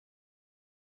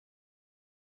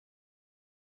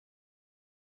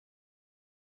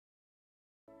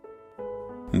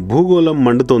భూగోళం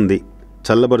మండుతోంది,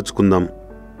 చల్లబరుచుకుందాం.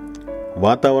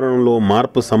 వాతావరణంలో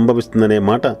మార్పు సంభవిస్తుందనే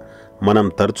మాట మనం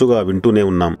తరచుగా వింటూనే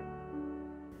ఉన్నాం.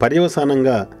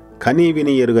 పర్యవసానంగా కనీ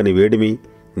విని ఎరుగని వేడిమి,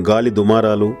 గాలి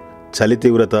దుమారాలు, చలి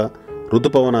తీవ్రత,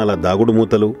 ఋతుపవనాల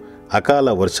దాగుడుమూతలు, అకాల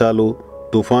వర్షాలు,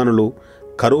 తుఫానులు,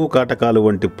 కరువు కాటకాలు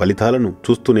వంటి ఫలితాలను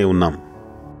చూస్తూనే ఉన్నాం.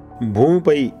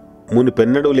 భూమిపై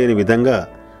మునుపెన్నడూ లేని విధంగా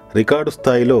రికార్డు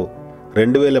స్థాయిలో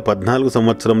 2014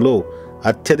 సంవత్సరంలో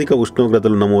అత్యధిక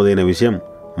ఉష్ణోగ్రతలు నమోదైన విషయం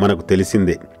మనకు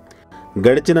తెలిసిందే.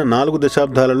 గడిచిన 4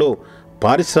 దశాబ్దాలలో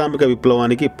పారిశ్రామిక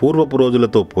విప్లవానికి పూర్వపు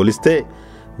రోజులతో పోలిస్తే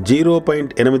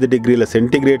 0.8 డిగ్రీల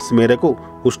సెంటీగ్రేడ్స్ మేరకు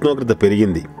ఉష్ణోగ్రత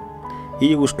పెరిగింది.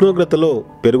 ఈ ఉష్ణోగ్రతలో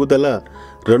పెరుగుదల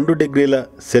 2 డిగ్రీల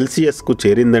సెల్సియస్కు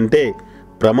చేరిందంటే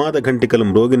ప్రమాద ఘంటికలు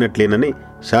మ్రోగినట్లేనని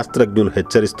శాస్త్రజ్ఞులు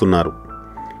హెచ్చరిస్తున్నారు.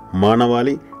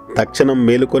 మానవాళి తక్షణం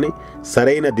మేలుకొని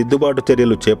సరైన దిద్దుబాటు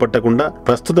చర్యలు చేపట్టకుండా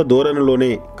ప్రస్తుత ధోరణిలోనే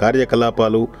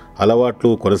కార్యకలాపాలు, అలవాట్లు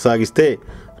కొనసాగిస్తే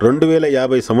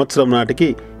 2050 సంవత్సరం నాటికి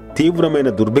తీవ్రమైన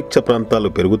దుర్భిక్ష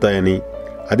ప్రాంతాలు పెరుగుతాయని,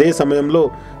 అదే సమయంలో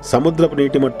సముద్రపు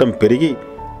నీటిమట్టం పెరిగి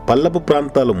పల్లపు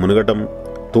ప్రాంతాలు మునగటం,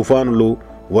 తుఫానులు,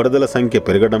 వరదల సంఖ్య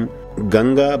పెరగడం,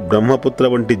 గంగా, బ్రహ్మపుత్ర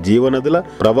వంటి జీవనదుల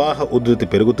ప్రవాహ ఉధృతి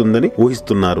పెరుగుతుందని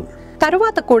ఊహిస్తున్నారు.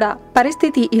 తరువాత కూడా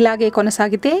పరిస్థితి ఇలాగే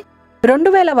కొనసాగితే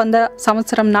 2100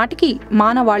 సంవత్సరం నాటికి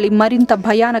మానవాళి మరింత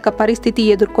భయానక పరిస్థితి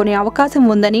ఎదుర్కొనే అవకాశం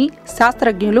ఉందని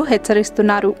శాస్త్రజ్ఞులు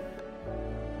హెచ్చరిస్తున్నారు.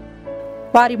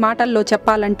 వారి మాటల్లో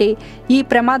చెప్పాలంటే ఈ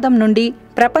ప్రమాదం నుండి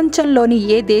ప్రపంచంలోని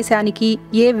ఏ దేశానికి,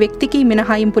 ఏ వ్యక్తికి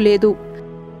మినహాయింపు లేదు.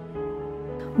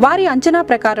 వారి అంచనా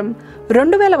ప్రకారం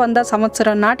 2100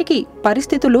 సంవత్సరం నాటికి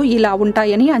పరిస్థితులు ఇలా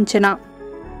ఉంటాయని అంచనా.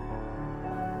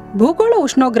 భూగోళ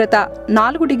ఉష్ణోగ్రత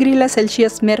 4 డిగ్రీల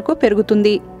సెల్సియస్ మేరకు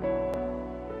పెరుగుతుంది.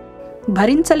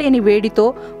 భరించలేని వేడితో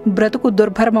బ్రతుకు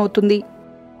దుర్భరమవుతుంది.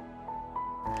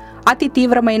 అతి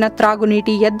తీవ్రమైన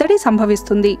త్రాగునీటి ఎద్దడి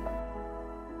సంభవిస్తుంది.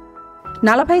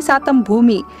 40%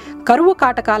 భూమి కరువు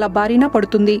కాటకాల బారిన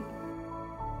పడుతుంది.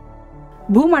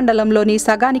 భూమండలంలోని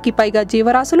సగానికి పైగా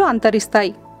జీవరాశులు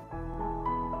అంతరిస్తాయి.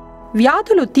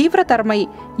 వ్యాధులు తీవ్రతరమై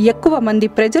ఎక్కువ మంది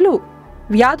ప్రజలు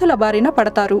వ్యాధుల బారిన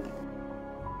పడతారు.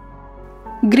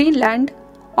 గ్రీన్లాండ్,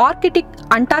 ఆర్కిటిక్,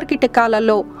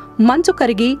 అంటార్కిటికాలలో మంచు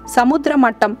కరిగి సముద్ర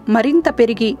మట్టం మరింత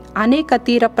పెరిగి అనేక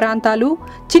తీర ప్రాంతాలు,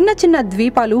 చిన్న చిన్న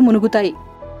ద్వీపాలు మునుగుతాయి.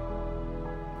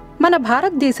 మన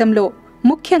భారతదేశంలో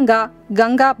ముఖ్యంగా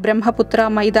గంగా, బ్రహ్మపుత్ర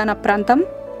మైదాన ప్రాంతం,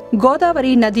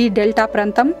 గోదావరి నదీ డెల్టా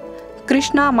ప్రాంతం,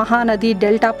 కృష్ణా మహానది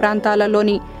డెల్టా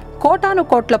ప్రాంతాలలోని కోటాను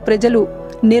కోట్ల ప్రజలు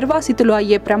నిర్వాసితులు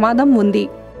అయ్యే ప్రమాదం ఉంది.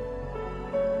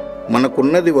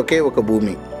 మనకున్నది ఒకే ఒక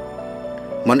భూమి.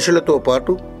 మనుషులతో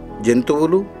పాటు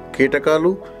జంతువులు,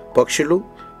 కీటకాలు, పక్షులు,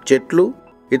 చెట్లు,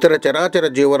 ఇతర చరాచర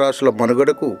జీవరాశుల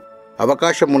మనుగడకు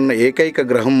అవకాశమున్న ఏకైక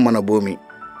గ్రహం మన భూమి.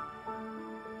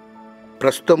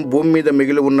 ప్రస్తుతం భూమి మీద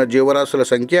మిగిలి ఉన్న జీవరాశుల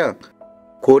సంఖ్య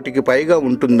 1 కోటికి పైగా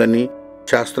ఉంటుందని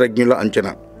శాస్త్రజ్ఞుల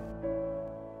అంచనా.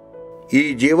 ఈ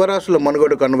జీవరాశుల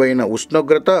మనుగడకు అనువైన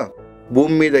ఉష్ణోగ్రత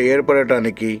భూమి మీద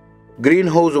ఏర్పడటానికి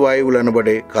గ్రీన్ హౌస్ వాయువులు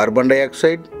అనబడే carbon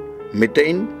dioxide,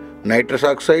 methane, nitrous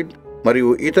oxide మరియు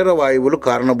ఇతర వాయువులు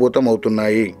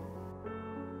కారణభూతమవుతున్నాయి.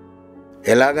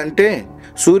 ఎలాగంటే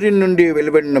సూర్యుని నుండి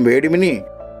వెలువడిన వేడిమిని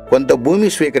కొంత భూమి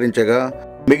స్వీకరించగా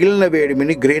మిగిలిన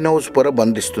వేడిమిని గ్రీన్ హౌస్ పొర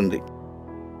బంధిస్తుంది.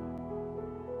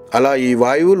 అలా ఈ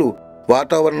వాయువులు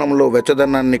వాతావరణంలో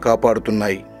వెచ్చదనాన్ని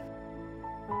కాపాడుతున్నాయి.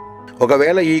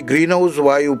 ఒకవేళ ఈ గ్రీన్ హౌస్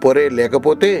వాయువు పొరే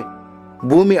లేకపోతే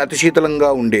భూమి అతిశీతలంగా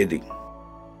ఉండేది.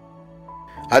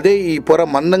 అదే ఈ పొర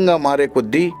మందంగా మారే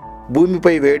కొద్దీ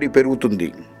భూమిపై వేడి పెరుగుతుంది.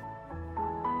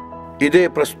 ఇదే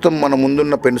ప్రస్తుతం మన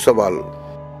ముందున్న పెను సవాల్.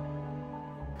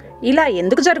 ఇలా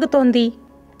ఎందుకు జరుగుతోంది?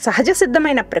 సహజ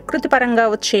సిద్ధమైన ప్రకృతి పరంగా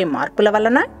వచ్చే మార్పుల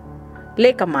వలన,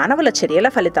 లేక మానవుల చర్యల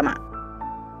ఫలితమా?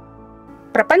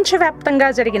 ప్రపంచవ్యాప్తంగా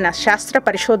జరిగిన శాస్త్ర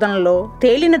పరిశోధనలో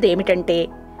తేలినదేమిటంటే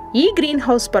ఈ గ్రీన్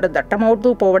హౌస్ పొర దట్టమవుతూ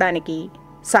పోవడానికి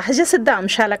సహజ సిద్ధ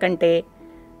అంశాల కంటే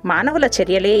మానవుల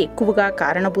చర్యలే ఎక్కువగా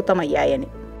కారణభూతమయ్యాయని.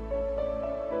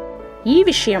 ఈ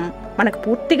విషయం మనకు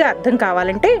పూర్తిగా అర్థం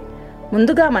కావాలంటే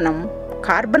ముందుగా మనం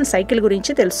కార్బన్ సైకిల్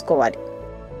గురించి తెలుసుకోవాలి.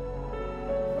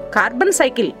 కార్బన్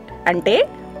సైకిల్ అంటే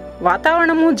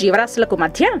వాతావరణము, జీవరాశులకు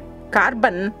మధ్య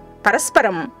కార్బన్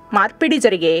పరస్పరం మార్పిడి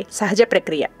జరిగే సహజ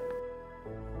ప్రక్రియ.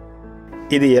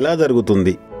 ఇది ఎలా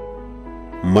జరుగుతుంది?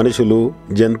 మనుషులు,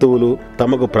 జంతువులు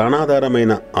తమకు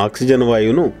ప్రాణాధారమైన ఆక్సిజన్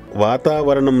వాయువును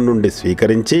వాతావరణం నుండి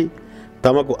స్వీకరించి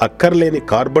తమకు అక్కర్లేని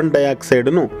కార్బన్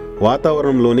డయాక్సైడ్ను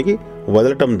వాతావరణంలోనికి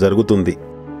వదలటం జరుగుతుంది.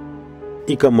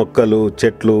 ఇక మొక్కలు,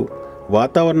 చెట్లు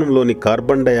వాతావరణంలోని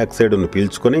కార్బన్ డయాక్సైడ్ను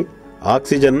పీల్చుకొని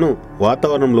ఆక్సిజన్ను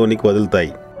వాతావరణంలోనికి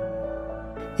వదులుతాయి.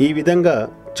 ఈ విధంగా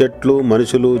చెట్లు,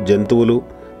 మనుషులు, జంతువులు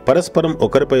పరస్పరం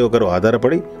ఒకరిపై ఒకరు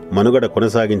ఆధారపడి మనుగడ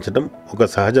కొనసాగించటం ఒక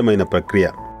సహజమైన ప్రక్రియ.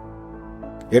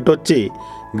 ఎటొచ్చి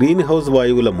గ్రీన్ హౌస్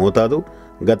వాయువుల మోతాదు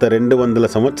గత 200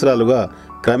 సంవత్సరాలుగా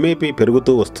క్రమేపీ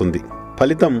పెరుగుతూ వస్తుంది.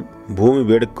 ఫలితం భూమి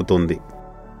వేడెక్కుతుంది.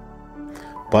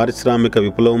 పారిశ్రామిక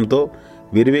విప్లవంతో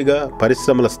విరివిగా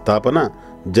పరిశ్రమల స్థాపన,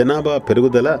 జనాభా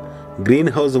పెరుగుదల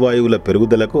గ్రీన్ హౌస్ వాయువుల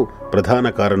పెరుగుదలకు ప్రధాన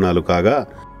కారణాలు కాగా,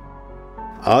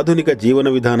 ఆధునిక జీవన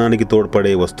విధానానికి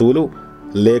తోడ్పడే వస్తువులు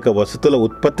లేక వసతుల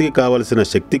ఉత్పత్తికి కావలసిన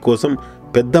శక్తి కోసం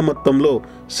పెద్ద మొత్తంలో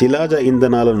శిలాజ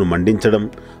ఇంధనాలను మండించడం,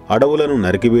 అడవులను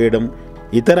నరికివేయడం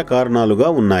ఇతర కారణాలుగా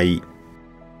ఉన్నాయి.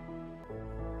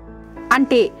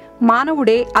 అంటే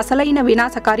మానవుడే అసలైన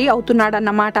వినాశకారి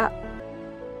అవుతున్నాడన్నమాట.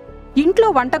 ఇంట్లో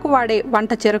వంటకు వాడే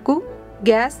వంట చెరకు,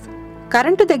 గ్యాస్,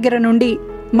 కరెంటు దగ్గర నుండి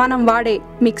మనం వాడే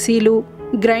మిక్సీలు,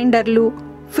 గ్రైండర్లు,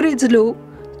 ఫ్రిడ్జ్లు,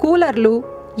 కూలర్లు,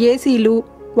 ఏసీలు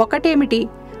ఒకటేమిటి,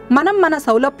 మనం మన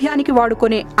సౌలభ్యానికి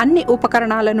వాడుకునే అన్ని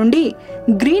ఉపకరణాల నుండి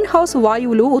గ్రీన్ హౌస్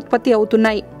వాయువులు ఉత్పత్తి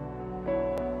అవుతున్నాయి.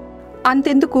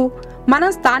 అంతెందుకు, మనం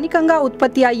స్థానికంగా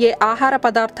ఉత్పత్తి అయ్యే ఆహార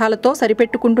పదార్థాలతో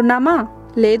సరిపెట్టుకుంటున్నామా?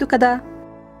 లేదు కదా.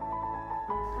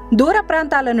 దూర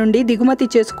ప్రాంతాల నుండి దిగుమతి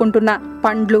చేసుకుంటున్న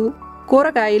పండ్లు,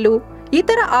 కూరగాయలు,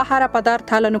 ఇతర ఆహార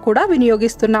పదార్థాలను కూడా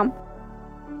వినియోగిస్తున్నాం.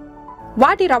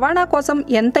 వాటి రవాణా కోసం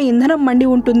ఎంత ఇంధనం మండి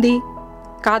ఉంటుంది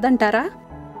కాదంటారా?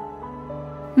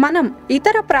 మనం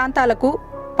ఇతర ప్రాంతాలకు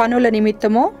పనుల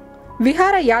నిమిత్తమో,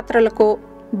 విహార యాత్రలకో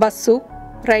బస్సు,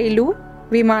 రైలు,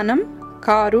 విమానం,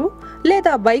 కారు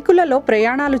లేదా బైకులలో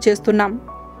ప్రయాణాలు చేస్తున్నాం.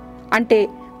 అంటే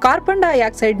కార్బన్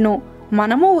డయాక్సైడ్ను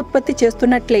మనము ఉత్పత్తి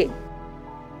చేస్తున్నట్లే.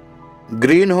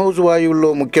 గ్రీన్ హౌస్ వాయువుల్లో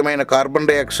ముఖ్యమైన కార్బన్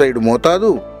డయాక్సైడ్ మోతాదు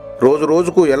రోజు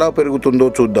రోజుకు ఎలా పెరుగుతుందో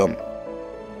చూద్దాం.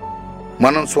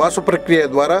 మనం శ్వాస ప్రక్రియ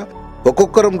ద్వారా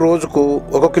ఒక్కొక్కరం రోజుకు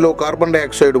 1 కిలో కార్బన్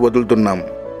డయాక్సైడ్ వదులుతున్నాం.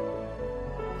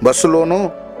 బస్సులోనో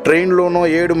ట్రైన్లోనో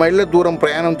 7 మైళ్ళ దూరం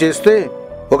ప్రయాణం చేస్తే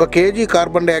 1 కేజీ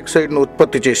కార్బన్ డయాక్సైడ్ను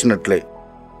ఉత్పత్తి చేసినట్లే.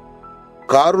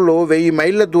 కారులో 1000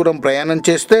 మైళ్ళ దూరం ప్రయాణం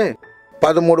చేస్తే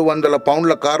 1300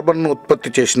 పౌండ్ల కార్బన్ను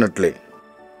ఉత్పత్తి చేసినట్లే.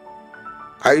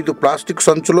 5 ప్లాస్టిక్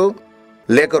సంచులో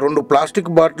లేక 2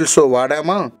 ప్లాస్టిక్ బాటిల్స్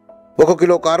వాడామా 1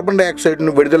 కిలో కార్బన్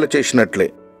డయాక్సైడ్ను విడుదల చేసినట్లే.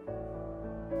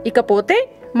 ఇకపోతే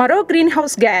మరో గ్రీన్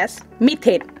హౌస్ గ్యాస్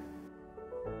మీథేన్.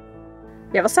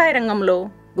 వ్యవసాయ రంగంలో,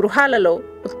 గృహాలలో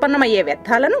ఉత్పన్నమయ్యే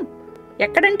వ్యర్థాలను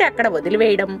ఎక్కడంటే అక్కడ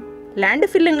వదిలివేయడం, ల్యాండ్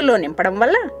ఫిల్లింగ్లో నింపడం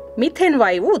వల్ల మీథేన్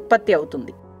వాయువు ఉత్పత్తి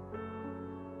అవుతుంది.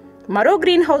 మరో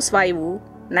గ్రీన్ హౌస్ వాయువు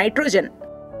నైట్రోజన్.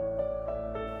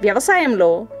 వ్యవసాయంలో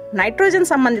నైట్రోజన్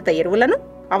సంబంధిత ఎరువులను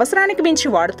అవసరానికి మించి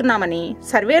వాడుతున్నామని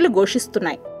సర్వేలు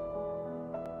ఘోషిస్తున్నాయి.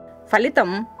 ఫలితం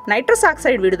నైట్రస్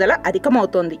ఆక్సైడ్ విడుదల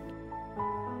అధికమవుతోంది.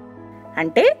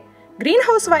 అంటే గ్రీన్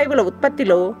హౌస్ వాయువుల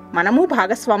ఉత్పత్తిలో మనము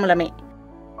భాగస్వాములమే.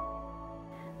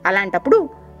 అలాంటప్పుడు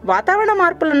వాతావరణ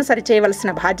మార్పులను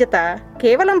సరిచేయవలసిన బాధ్యత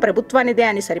కేవలం ప్రభుత్వానిదే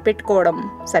అని సరిపెట్టుకోవడం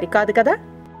సరికాదు కదా.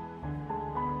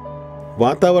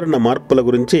 వాతావరణ మార్పుల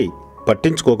గురించి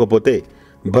పట్టించుకోకపోతే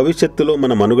భవిష్యత్తులో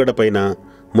మన మనుగడపైన,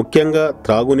 ముఖ్యంగా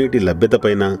త్రాగునీటి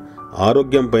లభ్యతపైన,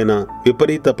 ఆరోగ్యంపైన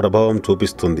విపరీత ప్రభావం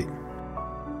చూపిస్తుంది.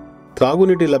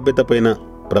 త్రాగునీటి లభ్యతపైన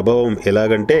ప్రభావం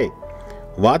ఎలాగంటే,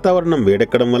 వాతావరణం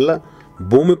వేడెక్కడం వల్ల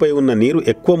భూమిపై ఉన్న నీరు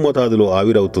ఎక్కువ మోతాదులో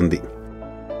ఆవిరవుతుంది.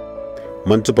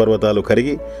 మంచు పర్వతాలు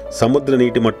కరిగి సముద్ర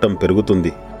నీటి మట్టం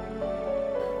పెరుగుతుంది.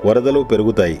 వరదలు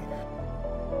పెరుగుతాయి.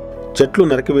 చెట్లు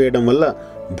నరికివేయడం వల్ల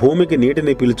భూమికి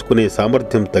నీటిని పీల్చుకునే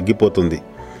సామర్థ్యం తగ్గిపోతుంది.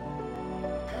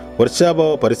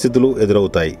 వర్షాభావ పరిస్థితులు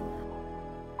ఎదురవుతాయి.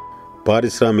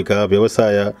 పారిశ్రామిక,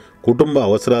 వ్యవసాయ, కుటుంబ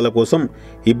అవసరాల కోసం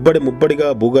ఇబ్బడి ముబ్బడిగా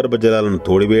భూగర్భ జలాలను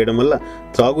తోడివేయడం వల్ల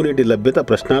త్రాగునీటి లభ్యత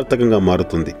ప్రశ్నార్థకంగా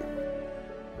మారుతుంది.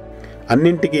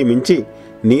 అన్నింటికీ మించి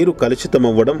నీరు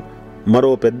కలుషితమవ్వడం మరో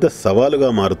పెద్ద సవాలుగా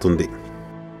మారుతుంది.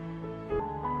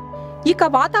 ఇక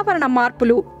వాతావరణ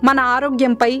మార్పులు మన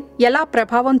ఆరోగ్యంపై ఎలా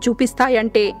ప్రభావం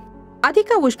చూపిస్తాయంటే,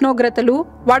 అధిక ఉష్ణోగ్రతలు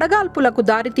వడగాల్పులకు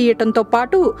దారితీయటంతో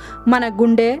పాటు మన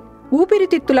గుండె,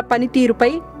 ఊపిరితిత్తుల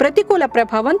పనితీరుపై ప్రతికూల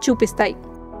ప్రభావం చూపిస్తాయి.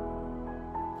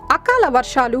 అకాల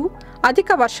వర్షాలు,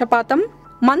 అధిక వర్షపాతం,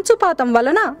 మంచుపాతం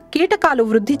వలన కీటకాలు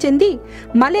వృద్ధి చెంది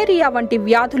మలేరియా వంటి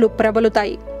వ్యాధులు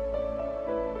ప్రబలుతాయి.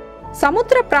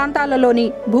 సముద్ర ప్రాంతాలలోని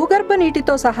భూగర్భ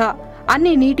నీటితో సహా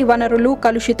అన్ని నీటి వనరులు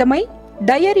కలుషితమై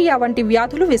డయేరియా వంటి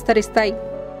వ్యాధులు విస్తరిస్తాయి.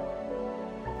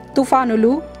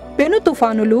 తుఫానులు, పెను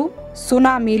తుఫానులు,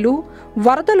 సునామీలు,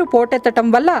 వరదలు పోటెత్తటం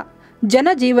వల్ల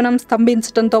జనజీవనం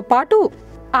స్తంభించటంతో పాటు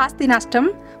ఆస్తి నష్టం,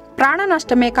 ప్రాణ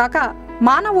నష్టమే కాక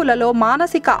మానవులలో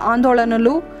మానసిక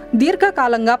ఆందోళనలు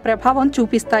దీర్ఘకాలంగా ప్రభావం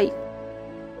చూపిస్తాయి.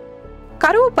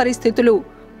 కరువు పరిస్థితులు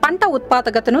పంట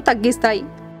ఉత్పాదకతను తగ్గిస్తాయి.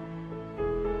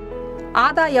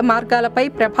 ఆదాయ మార్గాలపై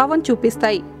ప్రభావం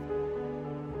చూపిస్తాయి.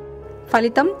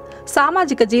 ఫలితం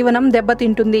సామాజిక జీవనం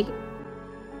దెబ్బతింటుంది.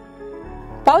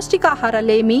 పౌష్టికాహార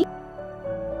లేమి,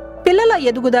 పిల్లల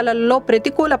ఎదుగుదలలో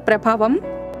ప్రతికూల ప్రభావం,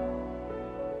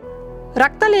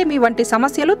 రక్తలేమి వంటి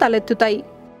సమస్యలు తలెత్తుతాయి.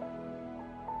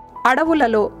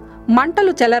 అడవులలో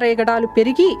మంటలు చెలరేగడాలు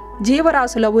పెరిగి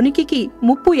జీవరాశుల ఉనికికి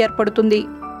ముప్పు ఏర్పడుతుంది.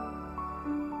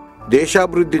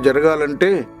 దేశాభివృద్ధి జరగాలంటే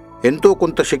ఎంతో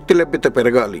కొంత శక్తి లభ్యత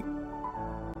పెరగాలి.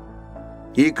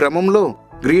 ఈ క్రమంలో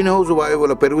గ్రీన్ హౌస్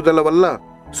వాయువుల పెరుగుదల వల్ల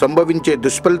సంభవించే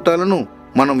దుష్ఫలితాలను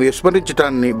మనం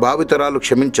విస్మరించటాన్ని భావితరాలు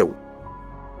క్షమించవు.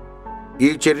 ఈ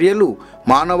చర్యలు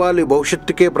మానవాళి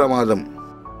భవిష్యత్తుకే ప్రమాదం.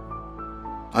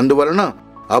 అందువలన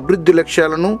అభివృద్ధి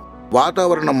లక్ష్యాలను,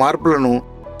 వాతావరణ మార్పులను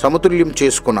సమతుల్యం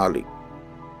చేసుకొనాలి.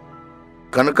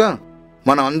 కనుక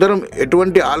మనం అందరం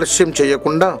ఎటువంటి ఆలస్యం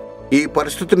చేయకుండా ఈ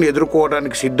పరిస్థితిని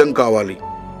ఎదుర్కోవడానికి సిద్ధం కావాలి.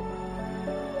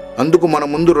 అందుకు మన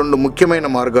ముందు 2 ముఖ్యమైన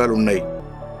మార్గాలు ఉన్నాయి.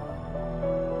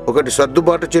 ఒకటి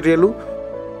సర్దుబాటు చర్యలు,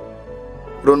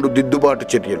 2 దిద్దుబాటు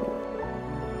చర్యలు.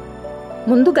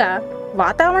 ముందుగా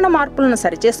వాతావరణ మార్పులను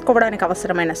సరిచేసుకోవడానికి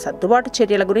అవసరమైన సర్దుబాటు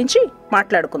చర్యల గురించి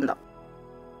మాట్లాడుకుందాం.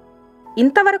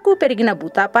 ఇంతవరకు పెరిగిన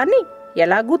భూతాపాన్ని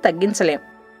ఎలాగూ తగ్గించలేం.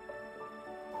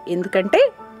 ఎందుకంటే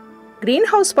గ్రీన్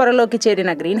హౌస్ పొరలోకి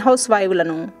చేరిన గ్రీన్ హౌస్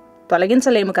వాయువులను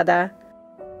తొలగించలేము కదా.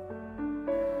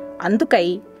 అందుకై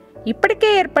ఇప్పటికే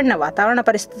ఏర్పడిన వాతావరణ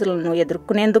పరిస్థితులను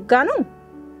ఎదుర్కొనేందుకు గాను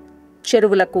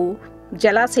చెరువులకు,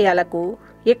 జలాశయాలకు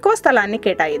ఎక్కువ స్థలాన్ని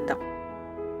కేటాయిద్దాం.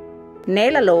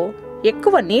 నేలలో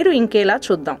ఎక్కువ నీరు ఇంకేలా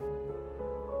చూద్దాం.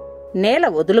 నేల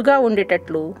వదులుగా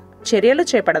ఉండేటట్లు చర్యలు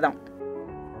చేపడదాం.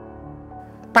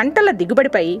 పంటల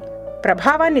దిగుబడిపై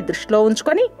ప్రభావాన్ని దృష్టిలో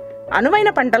ఉంచుకొని అనువైన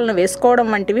పంటలను వేసుకోవడం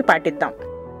వంటివి పాటిద్దాం.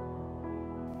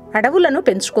 అడవులను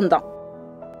పెంచుకుందాం.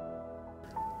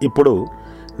 ఇప్పుడు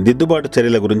దిద్దుబాటు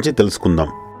చర్యల గురించి తెలుసుకుందాం.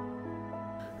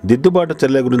 దిద్దుబాటు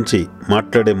చర్యల గురించి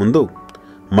మాట్లాడే ముందు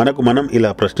మనం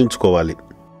ఇలా ప్రశ్నించుకోవాలి.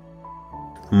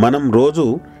 మనం రోజు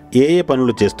ఏ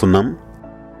పనులు చేస్తున్నాం?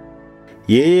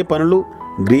 ఏ పనులు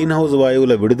గ్రీన్ హౌస్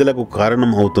వాయువుల విడుదలకు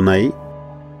కారణం అవుతున్నాయి?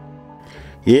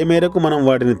 ఏ మేరకు మనం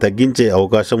వాటిని తగ్గించే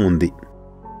అవకాశం ఉంది?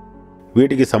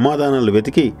 వీటికి సమాధానాలు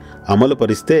వెతికి అమలు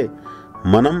పరిస్తే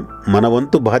మనం మన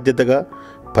వంతు బాధ్యతగా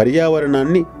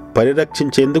పర్యావరణాన్ని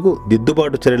పరిరక్షించేందుకు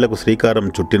దిద్దుబాటు చర్యలకు శ్రీకారం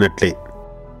చుట్టినట్లే.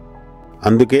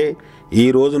 అందుకే ఈ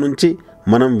రోజు నుంచి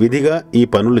మనం విధిగా ఈ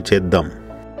పనులు చేద్దాం.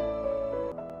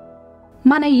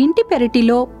 మన ఇంటి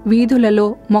పెరటిలో, వీధులలో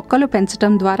మొక్కలు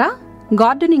పెంచటం ద్వారా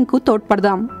గార్డెనింగ్కు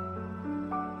తోడ్పడదాం.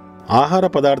 ఆహార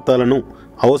పదార్థాలను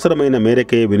అవసరమైన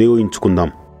మేరకే వినియోగించుకుందాం.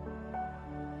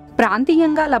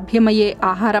 ప్రాంతీయంగా లభ్యమయ్యే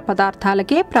ఆహార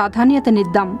పదార్థాలకే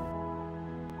ప్రాధాన్యతనిద్దాం.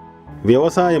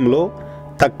 వ్యవసాయంలో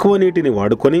తక్కువ నీటిని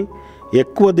వాడుకొని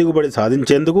ఎక్కువ దిగుబడి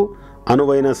సాధించేందుకు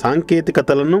అనువైన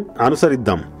సాంకేతికతలను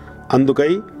అనుసరిద్దాం.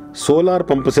 అందుకై సోలార్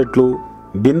పంపు సెట్లు,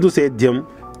 బిందు సేద్యం,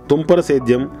 తుంపర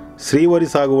సేద్యం, శ్రీవరి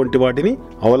సాగు వంటి వాటిని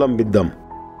అవలంబిద్దాం.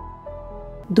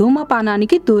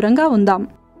 ధూమపానానికి దూరంగా ఉందాం.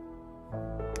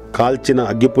 కాల్చిన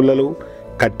అగ్గిపుల్లలు,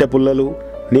 కట్టెపుల్లలు,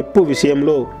 నిప్పు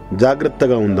విషయంలో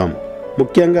జాగ్రత్తగా ఉందాం.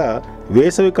 ముఖ్యంగా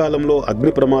వేసవి కాలంలో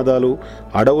అగ్ని ప్రమాదాలు,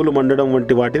 అడవులు మండడం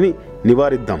వంటి వాటిని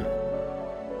నివారిద్దాం.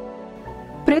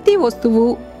 ప్రతి వస్తువు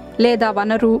లేదా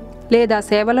వనరు లేదా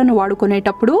సేవలను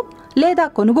వాడుకునేటప్పుడు లేదా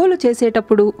కొనుగోలు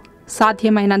చేసేటప్పుడు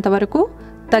సాధ్యమైనంత వరకు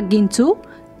తగ్గించు,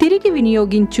 తిరిగి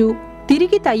వినియోగించు,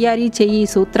 తిరిగి తయారీ చెయ్యి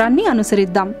సూత్రాన్ని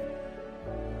అనుసరిద్దాం.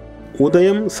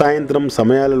 ఉదయం, సాయంత్రం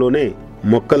సమయాలలోనే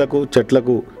మొక్కలకు,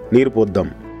 చెట్లకు నీరు పోద్దాం.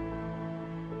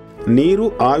 నీరు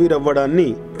ఆవిరవ్వడాన్ని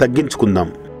తగ్గించుకుందాం.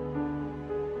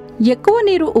 ఎక్కువ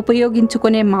నీరు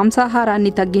ఉపయోగించుకునే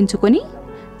మాంసాహారాన్ని తగ్గించుకొని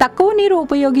తక్కువ నీరు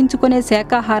ఉపయోగించుకునే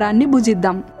శాకాహారాన్ని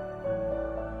భుజిద్దాం.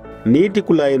 నీటి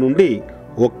కుళాయి నుండి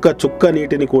ఒక్క చుక్క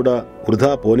నీటిని కూడా వృధా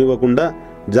పోనివ్వకుండా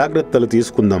జాగ్రత్తలు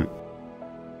తీసుకుందాం.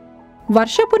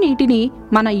 వర్షపు నీటిని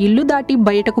మన ఇల్లు దాటి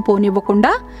బయటకు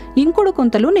పోనివ్వకుండా ఇంకుడు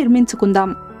కుంతలు నిర్మించుకుందాం.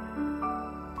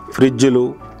 ఫ్రిడ్జులు,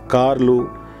 కార్లు,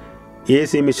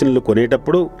 ఏసీ మిషన్లు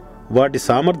కొనేటప్పుడు వాటి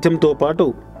సామర్థ్యంతో పాటు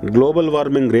గ్లోబల్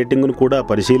వార్మింగ్ రేటింగ్ను కూడా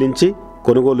పరిశీలించి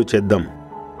కొనుగోలు చేద్దాం.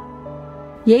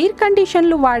 ఎయిర్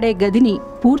కండిషన్లు వాడే గదిని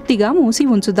పూర్తిగా మూసి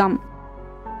ఉంచుదాం.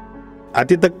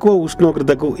 అతి తక్కువ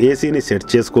ఉష్ణోగ్రతకు ఏసీని సెట్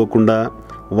చేసుకోకుండా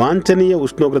వాంఛనీయ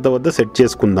ఉష్ణోగ్రత వద్ద సెట్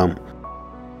చేసుకుందాం.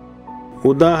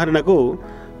 ఉదాహరణకు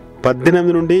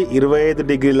 18 నుండి 25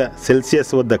 డిగ్రీల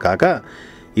సెల్సియస్ వద్ద కాక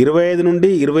 25 నుండి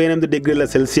 28 డిగ్రీల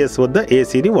సెల్సియస్ వద్ద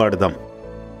ఏసీని వాడదాం.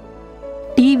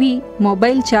 టీవీ,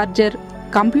 మొబైల్ ఛార్జర్,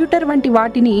 కంప్యూటర్ వంటి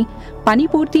వాటిని పని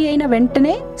పూర్తి అయిన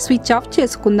వెంటనే స్విచ్ ఆఫ్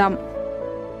చేసుకుందాం.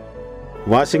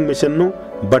 వాషింగ్ మిషన్ను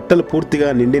బట్టలు పూర్తిగా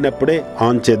నిండినప్పుడే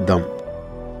ఆన్ చేద్దాం.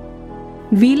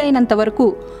 వీలైనంత వరకు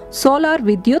సోలార్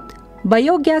విద్యుత్,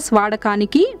 బయోగ్యాస్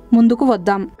వాడకానికి ముందుకు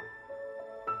వద్దాం.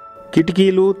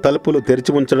 కిటికీలు తలుపులు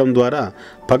తెరిచి ఉంచడం ద్వారా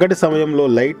పగటి సమయంలో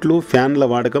లైట్లు ఫ్యాన్ల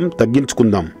వాడకం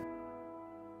తగ్గించుకుందాం.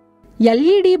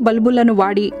 ఎల్ఈడి బల్బులను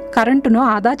వాడి కరెంటును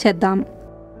ఆదా చేద్దాం.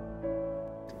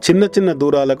 చిన్న చిన్న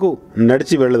దూరాలకు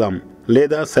నడిచి వెళదాం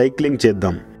లేదా సైక్లింగ్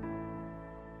చేద్దాం.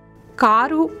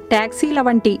 కారు, ట్యాక్సీల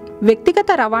వంటి వ్యక్తిగత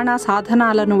రవాణా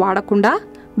సాధనాలను వాడకుండా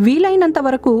వీలైనంత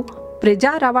వరకు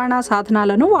ప్రజా రవాణా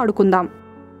సాధనాలను వాడుకుందాం.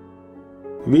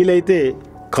 వీలైతే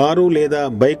కారు లేదా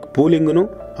బైక్ పూలింగ్ను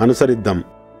అనుసరిద్దాం.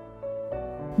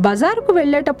 బజారుకు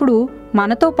వెళ్ళేటప్పుడు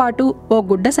మనతో పాటు ఓ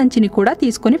గుడ్డ సంచిని కూడా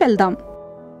తీసుకుని వెళ్దాం.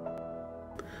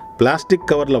 ప్లాస్టిక్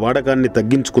కవర్ల వాడకాన్ని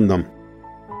తగ్గించుకుందాం.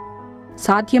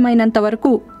 సాధ్యమైనంత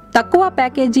వరకు తక్కువ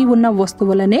ప్యాకేజీ ఉన్న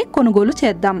వస్తువులనే కొనుగోలు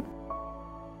చేద్దాం.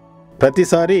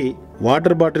 ప్రతిసారి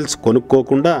వాటర్ బాటిల్స్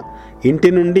కొనుక్కోకుండా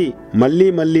ఇంటి నుండి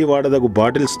మళ్ళీ వాడదగు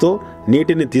బాటిల్స్తో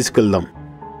నీటిని తీసుకెళ్దాం.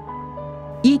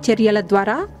 ఈ చర్యల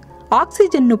ద్వారా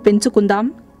ఆక్సిజన్ను పెంచుకుందాం,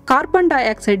 కార్బన్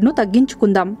డయాక్సైడ్ను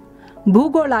తగ్గించుకుందాం,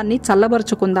 భూగోళాన్ని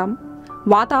చల్లబరుచుకుందాం,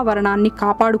 వాతావరణాన్ని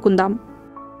కాపాడుకుందాం.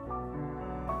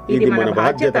 ఇది మన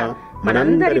బాధ్యత,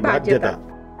 మనందరి బాధ్యత.